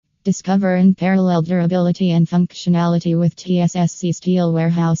Discover unparalleled durability and functionality with TSSC Steel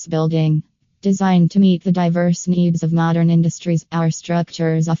Warehouse Building. Designed to meet the diverse needs of modern industries, our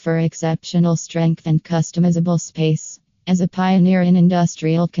structures offer exceptional strength and customizable space. As a pioneer in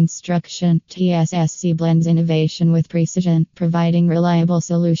industrial construction, TSSC blends innovation with precision, providing reliable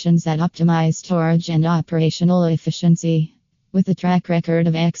solutions that optimize storage and operational efficiency. With a track record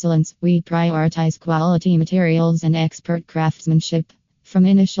of excellence, we prioritize quality materials and expert craftsmanship. From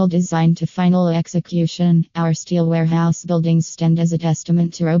initial design to final execution, our steel warehouse buildings stand as a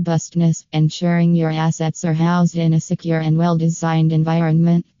testament to robustness, ensuring your assets are housed in a secure and well-designed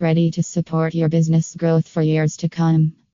environment, ready to support your business growth for years to come.